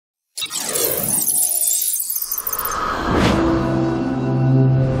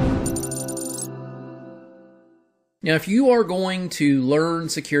Now, if you are going to learn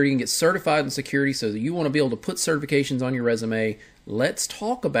security and get certified in security so that you want to be able to put certifications on your resume, let's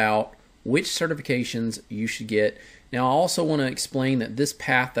talk about which certifications you should get. Now, I also want to explain that this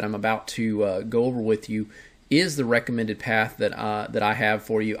path that I'm about to go over with you is the recommended path that I have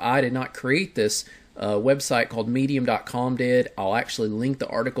for you. I did not create this. Website called Medium.com did. I'll actually link the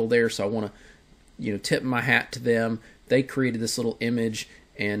article there, so I want to tip my hat to them. They created this little image,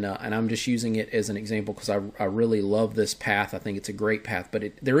 and I'm just using it as an example because I really love this path. I think it's a great path, but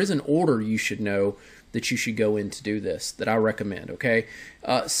there is an order you should know that you should go in to do this that I recommend, okay?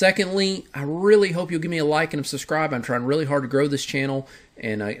 Secondly, I really hope you'll give me a like and a subscribe. I'm trying really hard to grow this channel,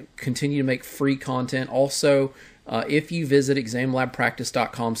 and I continue to make free content. Also, if you visit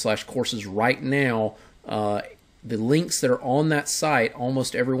examlabpractice.com/courses right now, the links that are on that site,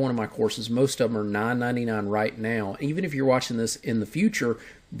 almost every one of my courses, most of them are $9.99 right now. Even if you're watching this in the future,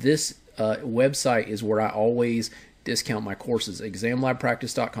 this website is where I always discount my courses.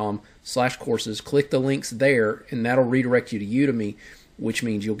 examlabpractice.com/courses. Click the links there, and that'll redirect you to Udemy, which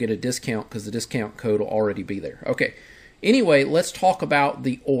means you'll get a discount because the discount code will already be there. Okay. Anyway, let's talk about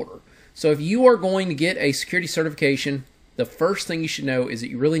the order. So if you are going to get a security certification, the first thing you should know is that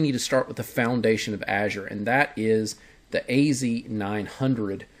you really need to start with the foundation of Azure, and that is the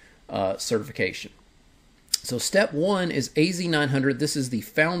AZ900 certification. So step one is AZ900. This is the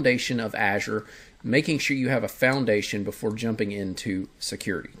foundation of Azure, making sure you have a foundation before jumping into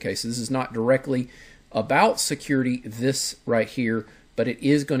security. Okay, so this is not directly about security, this right here, but it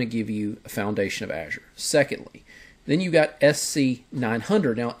is going to give you a foundation of Azure. Secondly, then you got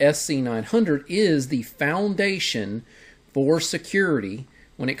SC900. Now, SC900 is the foundation for security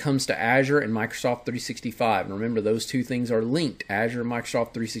when it comes to Azure and Microsoft 365. And remember, those two things are linked. Azure and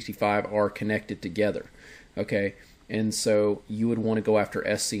Microsoft 365 are connected together. Okay, and so you would want to go after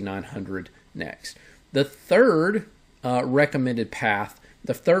SC900 next. The third recommended path,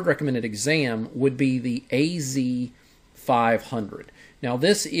 the third recommended exam would be the AZ500. Now,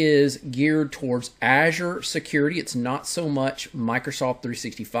 this is geared towards Azure security. It's not so much Microsoft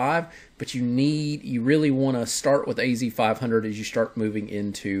 365, but you really want to start with AZ500 as you start moving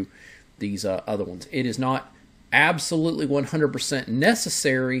into these other ones. It is not absolutely 100%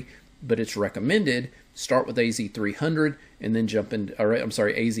 necessary, but it's recommended. Start with AZ300 and then jump into,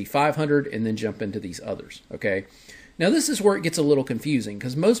 AZ500 and then jump into these others. Okay. Now, this is where it gets a little confusing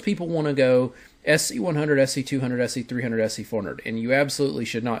because most people want to go SC100, SC200, SC300, SC400, and you absolutely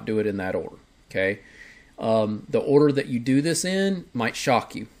should not do it in that order. Okay. The order that you do this in might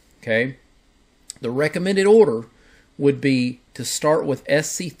shock you. Okay. The recommended order would be to start with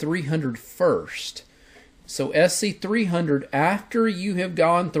SC300 first. So SC300, after you have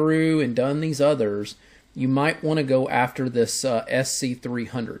gone through and done these others, you might want to go after this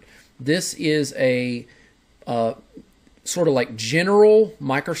SC300. This is a sort of like general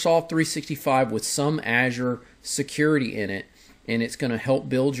Microsoft 365 with some Azure security in it, and it's going to help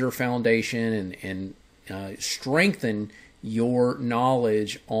build your foundation and strengthen your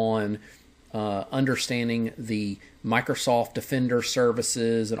knowledge on understanding the Microsoft Defender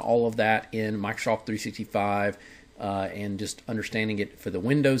services and all of that in Microsoft 365, and just understanding it for the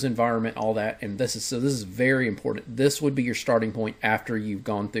Windows environment, all that. And this is very important. This would be your starting point after you've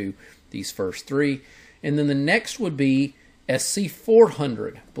gone through these first three. And then the next would be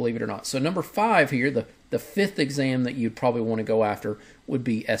SC400, believe it or not. So number 5 here, the fifth exam that you'd probably want to go after would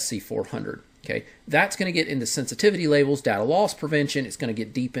be SC400. Okay, that's going to get into sensitivity labels, data loss prevention. It's going to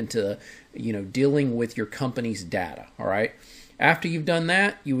get deep into, dealing with your company's data. All right. After you've done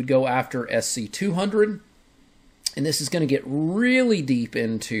that, you would go after SC200, and this is going to get really deep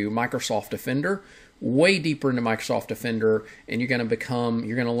into Microsoft Defender, way deeper into Microsoft Defender, and you're going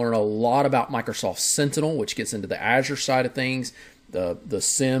to learn a lot about Microsoft Sentinel, which gets into the Azure side of things, the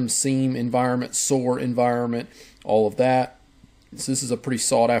SIEM environment, SOAR environment, all of that. So this is a pretty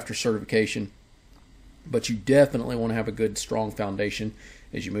sought-after certification, but you definitely want to have a good, strong foundation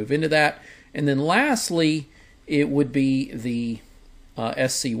as you move into that. And then lastly, it would be the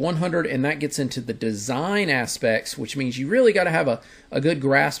SC100, and that gets into the design aspects, which means you really got to have a good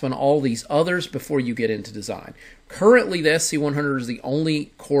grasp on all these others before you get into design. Currently, the SC100 is the only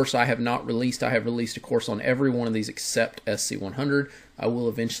course I have not released. I have released a course on every one of these except SC100. I will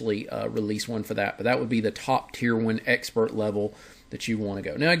eventually release one for that, but that would be the top tier 1 expert level that you want to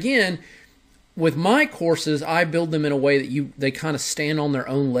go. Now, again, with my courses, I build them in a way that they kind of stand on their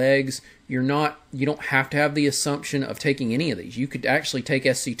own legs. You don't have to have the assumption of taking any of these. You could actually take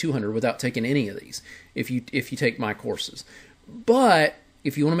SC200 without taking any of these if you take my courses. But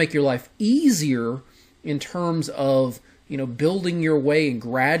if you want to make your life easier in terms of building your way and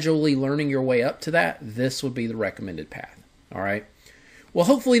gradually learning your way up to that, this would be the recommended path. All right. Well,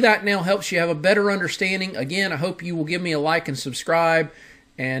 hopefully that now helps you have a better understanding. Again, I hope you will give me a like and subscribe,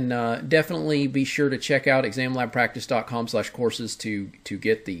 and definitely be sure to check out examlabpractice.com/courses to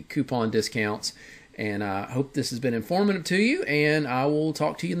get the coupon discounts. And I hope this has been informative to you, and I will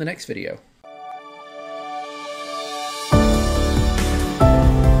talk to you in the next video.